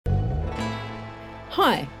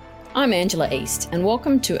Hi, I'm Angela East, and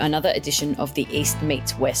welcome to another edition of the East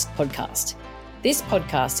Meets West podcast. This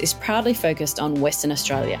podcast is proudly focused on Western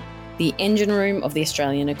Australia, the engine room of the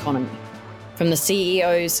Australian economy. From the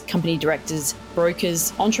CEOs, company directors,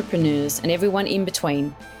 brokers, entrepreneurs, and everyone in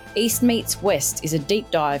between, East Meets West is a deep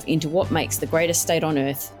dive into what makes the greatest state on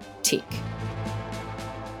earth tick.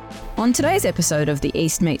 On today's episode of the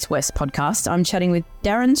East Meets West podcast, I'm chatting with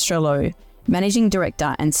Darren Strello, Managing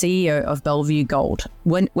Director and CEO of Bellevue Gold,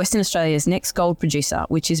 Western Australia's next gold producer,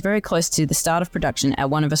 which is very close to the start of production at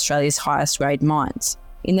one of Australia's highest grade mines.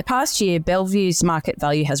 In the past year, Bellevue's market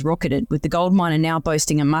value has rocketed, with the gold miner now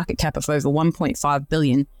boasting a market cap of over $1.5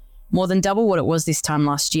 billion, more than double what it was this time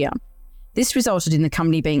last year. This resulted in the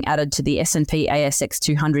company being added to the S&P ASX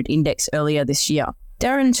 200 index earlier this year.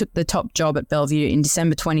 Darren took the top job at Bellevue in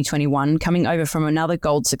December 2021, coming over from another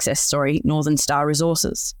gold success story, Northern Star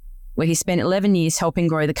Resources, where he spent 11 years helping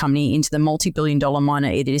grow the company into the multi-billion-dollar miner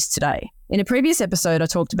it is today. In a previous episode, I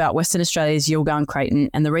talked about Western Australia's Yilgarn Creighton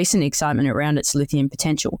and the recent excitement around its lithium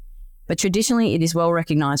potential, but traditionally it is well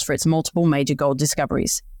recognised for its multiple major gold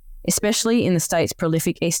discoveries, especially in the state's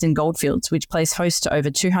prolific eastern goldfields, which plays host to over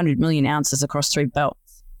 200 million ounces across 3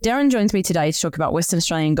 belts. Darren joins me today to talk about Western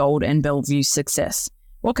Australian gold and Bellevue's success.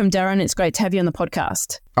 Welcome, Darren. It's great to have you on the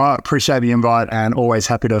podcast. I appreciate the invite and always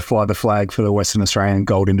happy to fly the flag for the Western Australian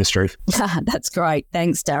gold industry. That's great.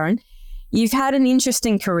 Thanks, Darren. You've had an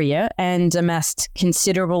interesting career and amassed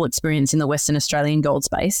considerable experience in the Western Australian gold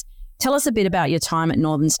space. Tell us a bit about your time at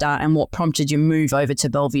Northern Star and what prompted your move over to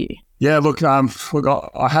Bellevue. Yeah, look, I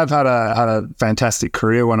have had a fantastic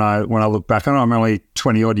career when I look back on it. I'm only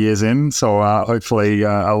 20 odd years in, so hopefully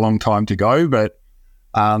a long time to go. But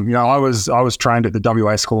I was trained at the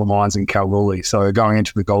WA School of Mines in Kalgoorlie, so going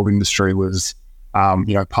into the gold industry was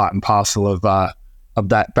part and parcel of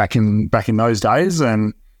that back in those days.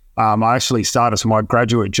 And I actually started. So my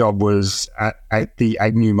graduate job was at the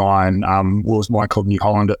Agnew mine, was mine called New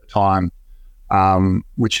Holland at the time,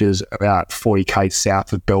 which is about 40 km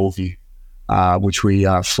south of Bellevue, which we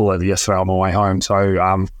flew over yesterday on my way home.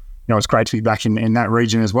 So it's great to be back in that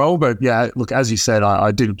region as well. But yeah, look, as you said,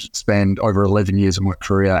 I did spend over 11 years of my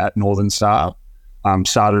career at Northern Star.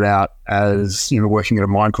 Started out as working at a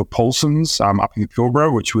mine called Paulson's up in the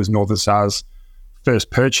Pilbara, which was Northern Star's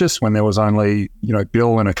first purchase when there was only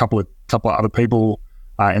Bill and a couple of other people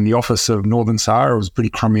in the office of Northern Star. It was a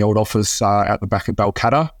pretty crummy old office at the back of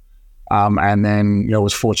Balcatta. And then,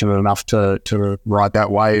 was fortunate enough to ride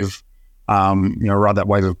that wave,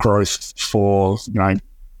 of growth for,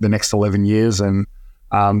 the next 11 years and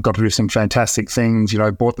got to do some fantastic things.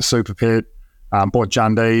 Bought the Super Pit, bought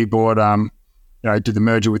Jundee, did the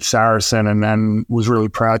merger with Saracen, and then was really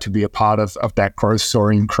proud to be a part of that growth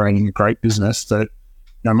story and creating a great business that,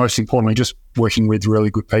 most importantly, just working with really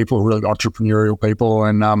good people, really entrepreneurial people,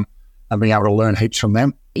 and being able to learn heaps from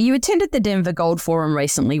them. You attended the Denver Gold Forum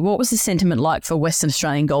recently. What was the sentiment like for Western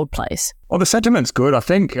Australian gold plays? Well, the sentiment's good. I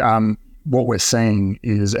think what we're seeing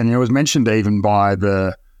is, and it was mentioned even by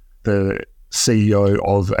the CEO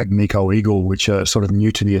of Agnico Eagle, which are sort of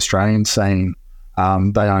new to the Australian scene. They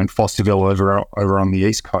own Fosterville over on the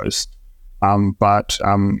East Coast. But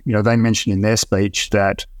they mentioned in their speech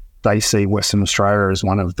that they see Western Australia as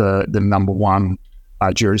one of the number one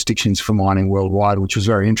jurisdictions for mining worldwide, which was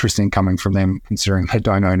very interesting coming from them, considering they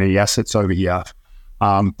don't own any assets over here.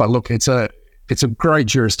 But look, it's a great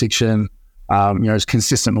jurisdiction. It's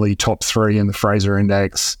consistently top 3 in the Fraser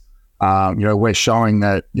Index. We're showing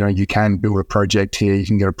that you can build a project here, you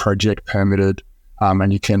can get a project permitted,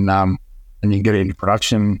 and you can get it into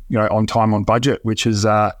production, on time, on budget, which is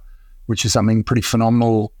something pretty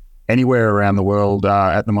phenomenal anywhere around the world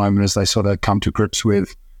at the moment as they sort of come to grips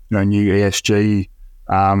with new ESG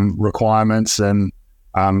requirements and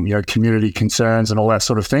community concerns and all that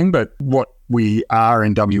sort of thing. But what we are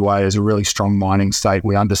in WA is a really strong mining state.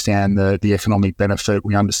 We understand the economic benefit.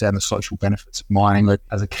 We understand the social benefits of mining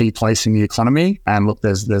as a key place in the economy. And look,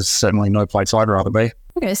 there's certainly no place I'd rather be.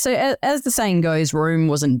 Okay, so as the saying goes, Rome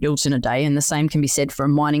wasn't built in a day, and the same can be said for a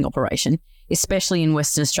mining operation, especially in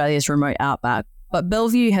Western Australia's remote outback. But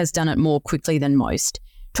Bellevue has done it more quickly than most.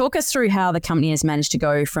 Talk us through how the company has managed to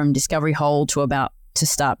go from discovery hole to about to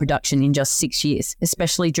start production in just 6 years,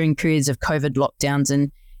 especially during periods of COVID lockdowns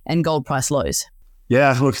and gold price lows.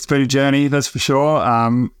 Yeah, look, it's been a journey, that's for sure.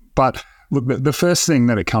 But look, the first thing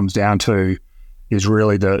that it comes down to is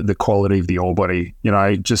really the quality of the ore body.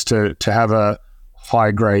 Just to have a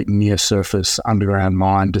high-grade near-surface underground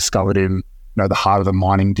mine discovered in the heart of the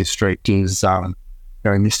mining district is,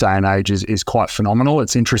 in this day and age, is quite phenomenal.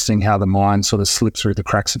 It's interesting how the mine sort of slipped through the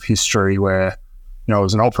cracks of history where, it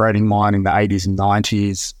was an operating mine in the 80s and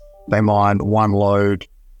 90s. they mined one lode,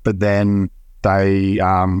 but then they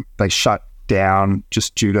shut down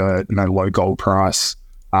just due to low gold price,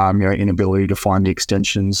 inability to find the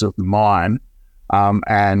extensions of the mine,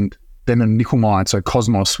 and then a nickel mine. So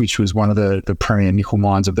Cosmos, which was one of the premier nickel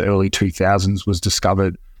mines of the early 2000s, was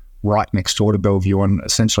discovered right next door to Bellevue and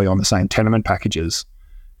essentially on the same tenement packages.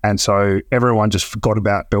 And so everyone just forgot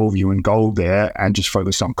about Bellevue and gold there and just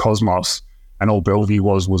focused on Cosmos. And all Bellevue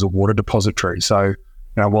was a water depository. So,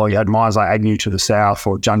 while you had mines like Agnew to the south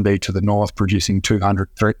or Jundee to the north producing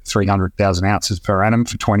 300,000 ounces per annum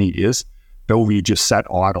for 20 years, Bellevue just sat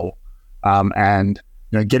idle. And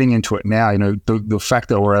getting into it now, the fact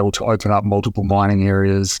that we're able to open up multiple mining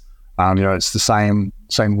areas, it's the same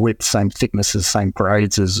width, same thicknesses, same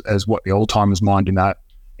grades as what the old timers mined in the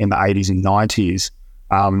 80s and 90s.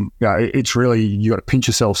 It's really, you got to pinch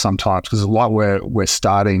yourself sometimes, because like we're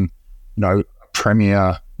starting, a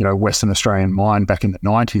premier, Western Australian mine back in the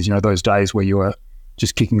 90s. Those days where you were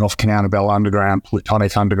just kicking off Canal Underground,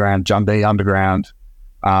 Plutonic Underground, Jundee Underground,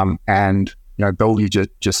 and Bellevue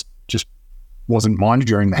just wasn't mined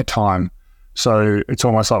during that time. So it's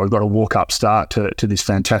almost like we've got to walk up start to this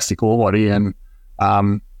fantastic ore body, and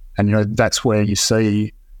that's where you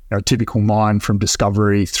see a typical mine from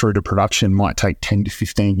discovery through to production might take 10 to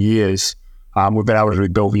 15 years. We've been able to do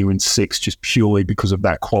Bellevue in 6 just purely because of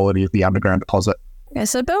that quality of the underground deposit. Yeah,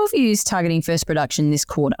 so Bellevue is targeting first production this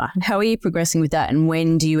quarter. How are you progressing with that, and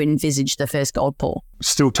when do you envisage the first gold pour?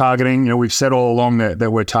 Still targeting. We've said all along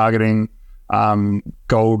that we're targeting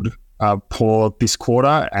gold pour this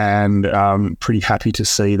quarter, and pretty happy to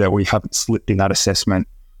see that we haven't slipped in that assessment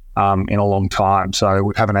in a long time. So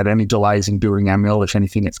we haven't had any delays in building our mill. If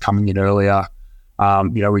anything, it's coming in earlier.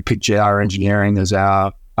 We picked GR Engineering as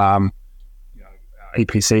our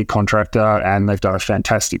EPC contractor, and they've done a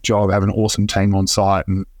fantastic job. Have an awesome team on site,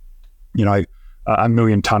 and a 1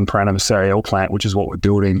 million tonne per annum CIL plant, which is what we're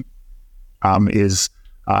building, is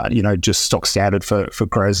just stock standard for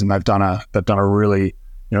GRES, and they've done a really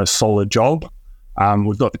solid job.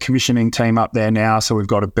 We've got the commissioning team up there now, so we've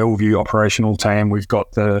got a Bellevue operational team. We've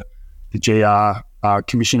got the GR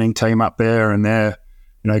commissioning team up there, and they're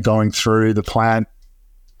going through the plant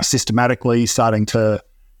systematically, starting to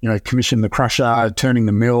commission the crusher, turning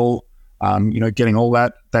the mill, getting all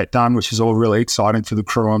that done, which is all really exciting for the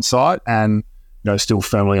crew on site, and still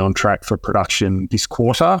firmly on track for production this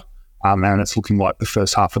quarter. And it's looking like the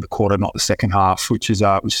first half of the quarter, not the second half, which is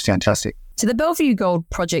fantastic. So the Bellevue Gold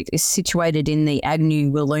Project is situated in the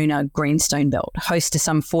Agnew-Wiluna Greenstone Belt, host to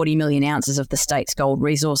some 40 million ounces of the state's gold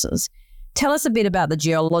resources. Tell us a bit about the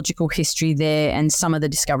geological history there and some of the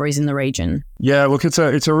discoveries in the region. Yeah, look, it's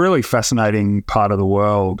a really fascinating part of the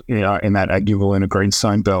world, in that Agnew-Wiluna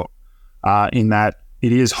Greenstone Belt, in that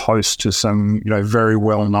it is host to some, very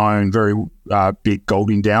well-known, very big gold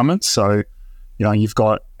endowments. So, you've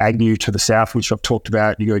got Agnew to the south, which I've talked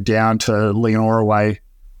about. You go down to Leonora Way,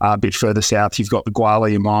 a bit further south, you've got the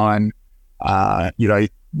Gwalia mine.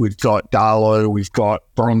 We've got Darlow, we've got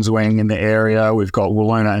Bronzewing in the area, we've got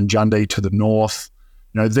Wiluna and Jundee to the north.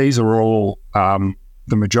 These are all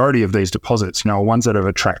the majority of these deposits, ones that have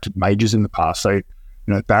attracted majors in the past. So,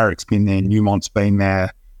 Barrick's been there, Newmont's been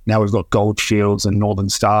there. Now we've got Goldfields and Northern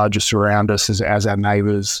Star just around us as our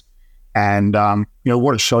neighbours. And,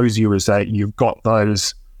 what it shows you is that you've got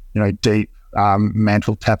those, deep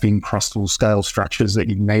mantle tapping crustal scale structures that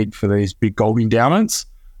you need for these big gold endowments.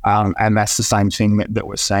 And that's the same thing that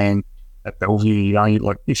we're seeing at Bellevue.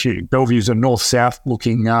 Bellevue's a north-south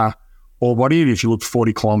looking ore body. If you look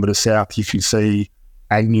 40 kilometres south, you can see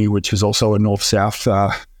Agnew, which is also a north-south,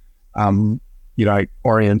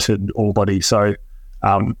 oriented ore body. So,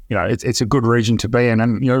 it's a good region to be in,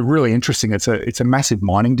 and really interesting. It's a massive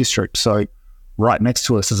mining district. So, right next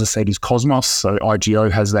to us, as I said, is Cosmos. So IGO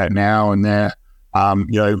has that now, and they're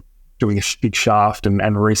doing a big shaft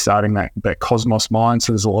and restarting that Cosmos mine.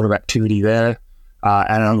 So there's a lot of activity there.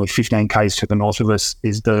 And only 15 k's to the north of us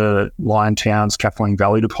is the Liontown's Kathleen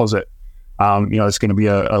Valley deposit. It's going to be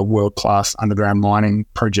a world-class underground mining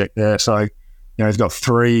project there. So, it's got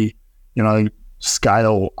 3,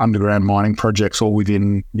 scale underground mining projects all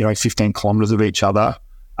within, 15 kilometres of each other.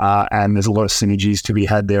 And there's a lot of synergies to be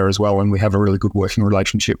had there as well. And we have a really good working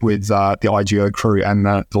relationship with the IGO crew and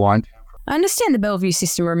the Liontown. I understand the Bellevue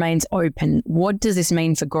system remains open. What does this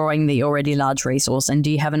mean for growing the already large resource? And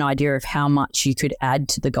do you have an idea of how much you could add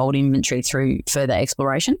to the gold inventory through further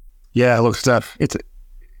exploration? Yeah, look,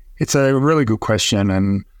 it's a really good question.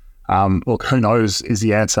 And look, who knows is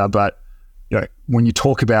the answer. But when you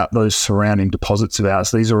talk about those surrounding deposits of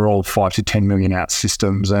ours, these are all 5 to 10 million ounce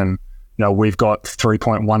systems. And, we've got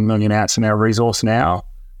 3.1 million ounce in our resource now.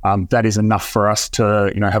 that is enough for us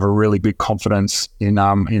to, have a really big confidence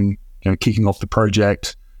in kicking off the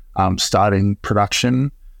project, starting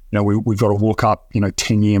production. We've got to walk up,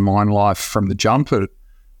 10-year mine life from the jump at,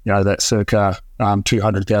 that circa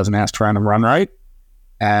 200,000 ounce per annum run rate.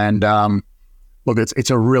 And look, it's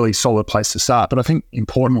a really solid place to start. But I think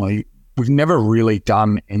importantly, we've never really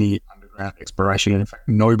done any underground exploration. In fact,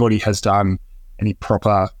 nobody has done any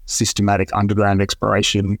proper systematic underground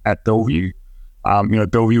exploration at Bellevue.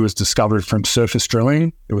 Bellevue was discovered from surface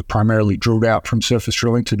drilling. It was primarily drilled out from surface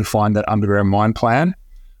drilling to define that underground mine plan.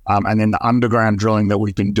 And then the underground drilling that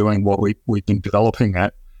we've been doing, what we've been developing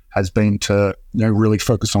it, has been to really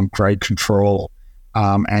focus on grade control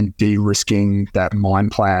and de-risking that mine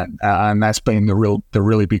plan. And that's been the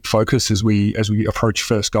really big focus as we approach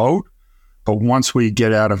first gold. But once we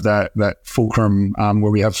get out of that fulcrum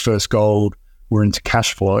where we have first gold, we're into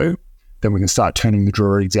cash flow, then we can start turning the drill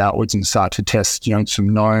rigs outwards and start to test, some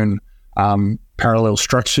known parallel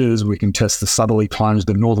structures. We can test the southerly plunge,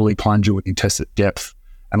 the northerly plunger. We can test at depth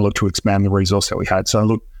and look to expand the resource that we had. So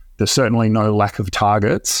look, there's certainly no lack of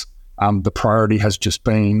targets. The priority has just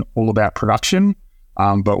been all about production,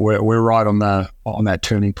 but we're right on that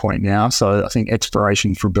turning point now. So I think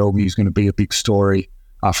exploration for Bellevue is going to be a big story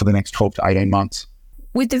for the next 12 to 18 months.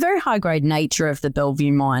 With the very high-grade nature of the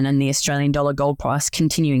Bellevue mine and the Australian dollar gold price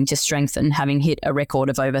continuing to strengthen, having hit a record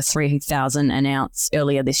of over 3,000 an ounce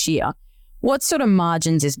earlier this year, what sort of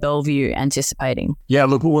margins is Bellevue anticipating? Yeah,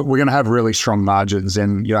 look, we're going to have really strong margins.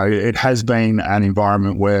 And, it has been an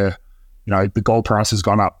environment where, the gold price has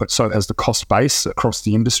gone up, but so has the cost base across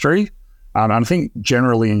the industry. And I think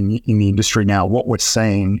generally in the industry now, what we're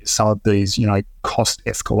seeing is some of these, cost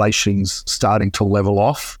escalations starting to level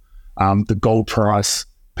off. The gold price,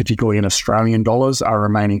 particularly in Australian dollars, are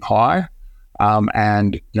remaining high.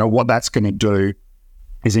 And, what that's going to do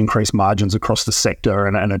is increase margins across the sector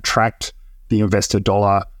and attract the investor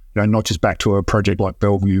dollar, not just back to a project like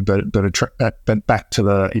Bellevue, but back to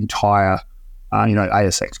the entire,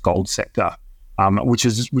 ASX gold sector, which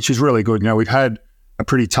is really good. We've had a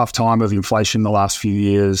pretty tough time of inflation the last few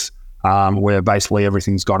years, where basically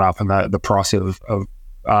everything's gone up and the price of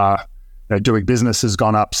doing business has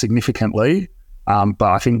gone up significantly. But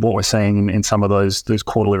I think what we're seeing in some of those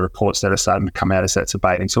quarterly reports that are starting to come out is that's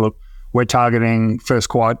abating. So look, we're targeting first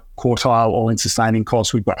quartile all-in sustaining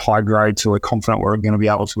costs. We've got high grade, so we're confident we're going to be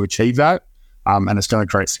able to achieve that. And it's going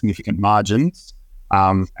to create significant margins.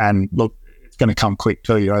 And look, it's going to come quick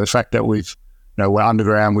too. The fact that we're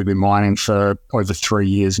underground, we've been mining for over 3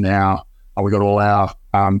 years now. We've got all our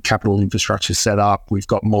capital infrastructure set up. We've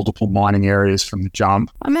got multiple mining areas from the jump.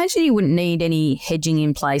 I imagine you wouldn't need any hedging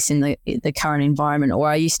in place in the current environment, or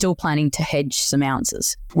are you still planning to hedge some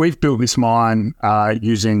ounces? We've built this mine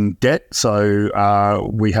using debt. So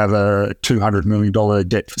we have a $200 million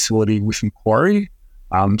debt facility with Macquarie.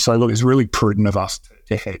 So look, it's really prudent of us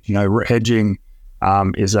to hedge. Hedging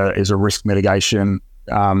is a risk mitigation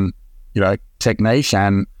technique,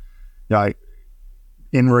 and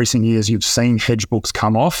in recent years, you've seen hedge books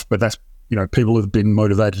come off, but that's, people have been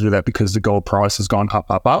motivated to do that because the gold price has gone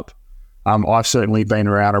up. I've certainly been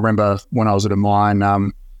around. I remember when I was at a mine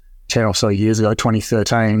 10 or so years ago,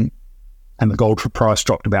 2013, and the gold price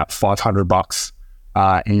dropped about $500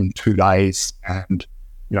 in 2 days. And,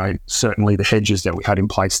 certainly the hedges that we had in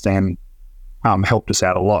place then helped us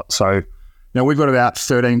out a lot. So, we've got about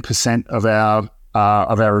 13% of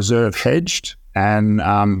our reserve hedged, and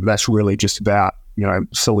that's really just about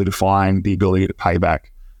solidifying the ability to pay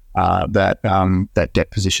back that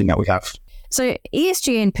debt position that we have. So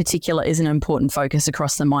ESG in particular is an important focus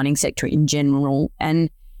across the mining sector in general,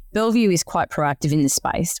 and Bellevue is quite proactive in this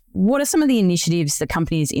space. What are some of the initiatives the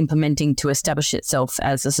company is implementing to establish itself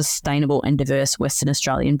as a sustainable and diverse Western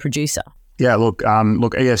Australian producer? Yeah, look,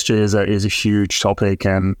 ESG is a huge topic,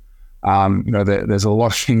 and there's a lot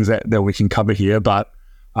of things that we can cover here. But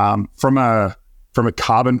from a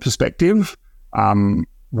carbon perspective,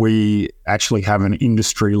 we actually have an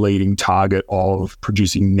industry-leading target of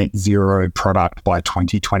producing net zero product by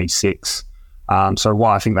 2026. So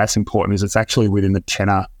why I think that's important is it's actually within the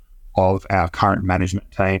tenor of our current management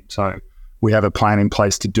team. So we have a plan in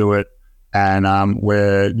place to do it, and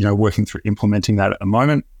we're working through implementing that at the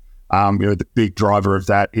moment. The big driver of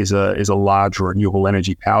that is a large renewable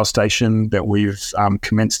energy power station that we've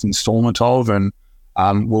commenced installment of, and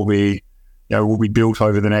will be built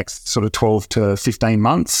over the next sort of 12 to 15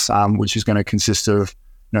 months, which is going to consist of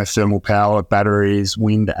thermal power, batteries,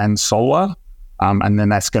 wind, and solar, and then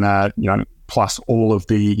that's going to plus all of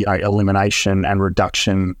the elimination and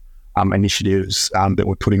reduction initiatives that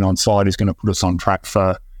we're putting on site is going to put us on track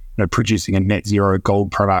for producing a net zero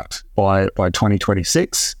gold product by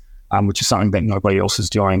 2026, which is something that nobody else is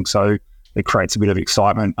doing. So it creates a bit of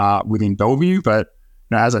excitement within Bellevue. But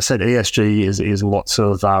as I said, ESG is lots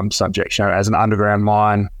of subjects. As an underground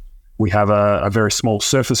mine, we have a very small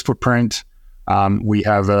surface footprint. We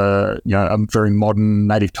have a very modern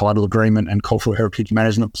native title agreement and cultural heritage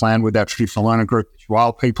management plan with our traditional owner group, the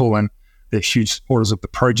Chihuahua people, and they're huge supporters of the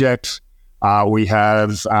project. We have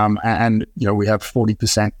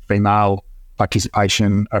 40% female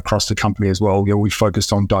participation across the company as well. We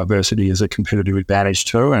focused on diversity as a competitive advantage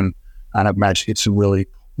too, and have managed to hit some really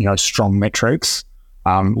strong metrics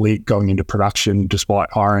going into production despite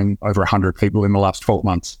hiring over 100 people in the last 12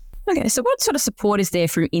 months. Okay, so what sort of support is there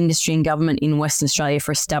from industry and government in Western Australia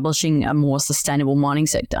for establishing a more sustainable mining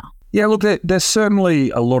sector? Yeah, look, there's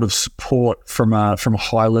certainly a lot of support from a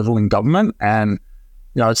high level in government, and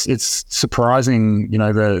it's surprising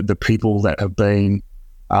the people that have been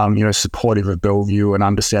supportive of Bellevue and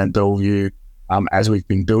understand Bellevue as we've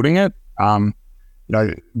been building it.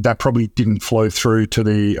 That probably didn't flow through to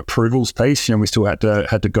the approvals piece. We still had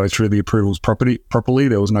to go through the approvals properly.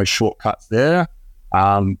 There was no shortcuts there.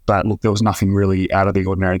 But look, there was nothing really out of the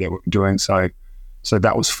ordinary that we were doing, so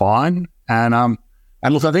that was fine. And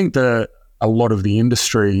look, I think a lot of the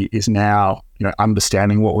industry is now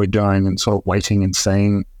understanding what we're doing and sort of waiting and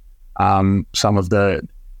seeing some of the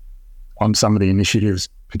initiatives,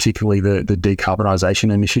 particularly the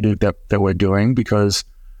decarbonisation initiative that we're doing, because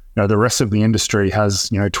the rest of the industry has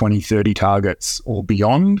 2030 targets or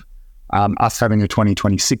beyond. Us having a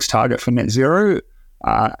 2026 target for net zero.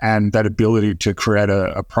 And that ability to create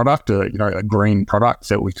a product, a green product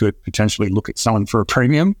that we could potentially look at selling for a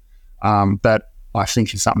premium, that I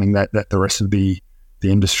think is something that the rest of the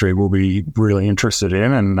industry will be really interested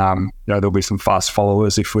in, and there'll be some fast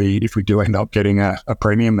followers if we do end up getting a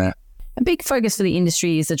premium there. A big focus for the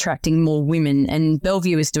industry is attracting more women, and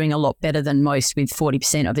Bellevue is doing a lot better than most, with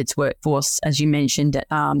 40% of its workforce, as you mentioned,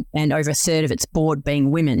 and over a third of its board being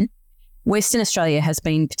women. Western Australia has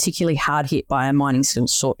been particularly hard hit by a mining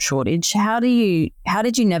skills shortage. How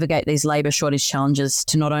did you navigate these labour shortage challenges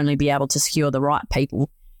to not only be able to secure the right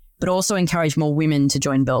people, but also encourage more women to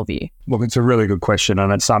join Bellevue? Look, it's a really good question,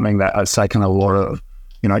 and it's something that has taken a lot of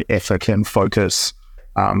effort and focus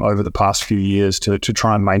over the past few years to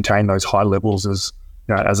try and maintain those high levels. As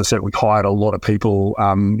I said, we hired a lot of people,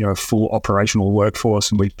 full operational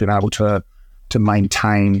workforce, and we've been able to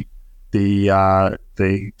maintain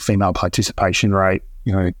the female participation rate,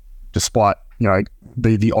 despite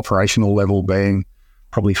the operational level being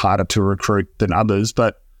probably harder to recruit than others.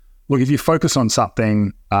 But look, if you focus on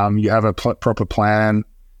something, you have a proper plan,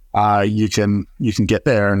 you can get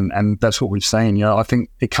there, and that's what we've seen. I think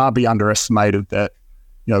it can't be underestimated that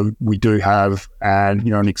we do have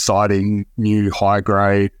an exciting new high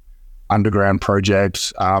grade underground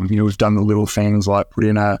project. We've done the little things like put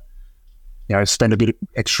in spend a bit of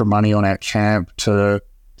extra money on our camp to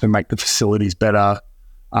make the facilities better.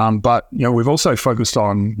 But we've also focused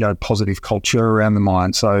on positive culture around the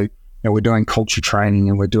mine. So we're doing culture training,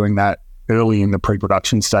 and we're doing that early in the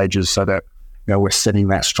pre-production stages, so that we're setting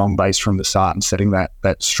that strong base from the start and setting that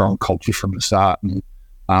strong culture from the start. And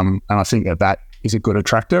I think that is a good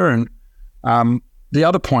attractor. And the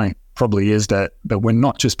other point probably is that we're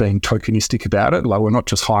not just being tokenistic about it. Like, we're not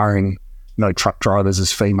just hiring truck drivers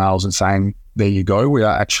as females and saying, there you go. We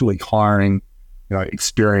are actually hiring,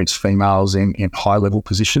 experienced females in high level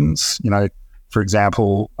positions. For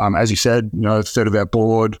example, as you said, a third of our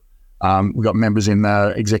board, we've got members in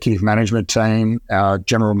the executive management team. Our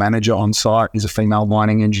general manager on site is a female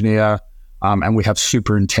mining engineer, and we have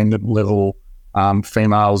superintendent level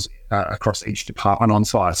females across each department on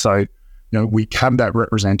site. So, we have that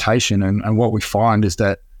representation, and what we find is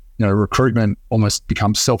that recruitment almost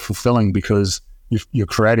becomes self-fulfilling, because you're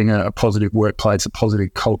creating a positive workplace, a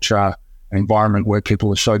positive culture, an environment where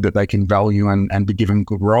people are showed that they can value and be given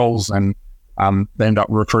good roles, and they end up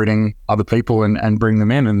recruiting other people and bring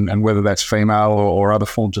them in. And whether that's female or other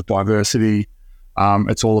forms of diversity,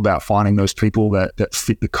 it's all about finding those people that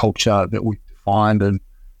fit the culture that we defined and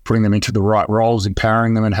putting them into the right roles,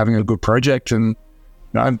 empowering them and having a good project, and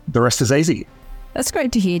the rest is easy. That's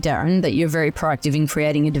great to hear, Darren, that you're very proactive in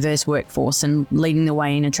creating a diverse workforce and leading the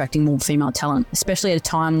way in attracting more female talent, especially at a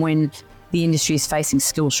time when the industry is facing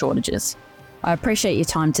skill shortages. I appreciate your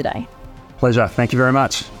time today. Pleasure. Thank you very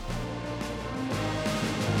much.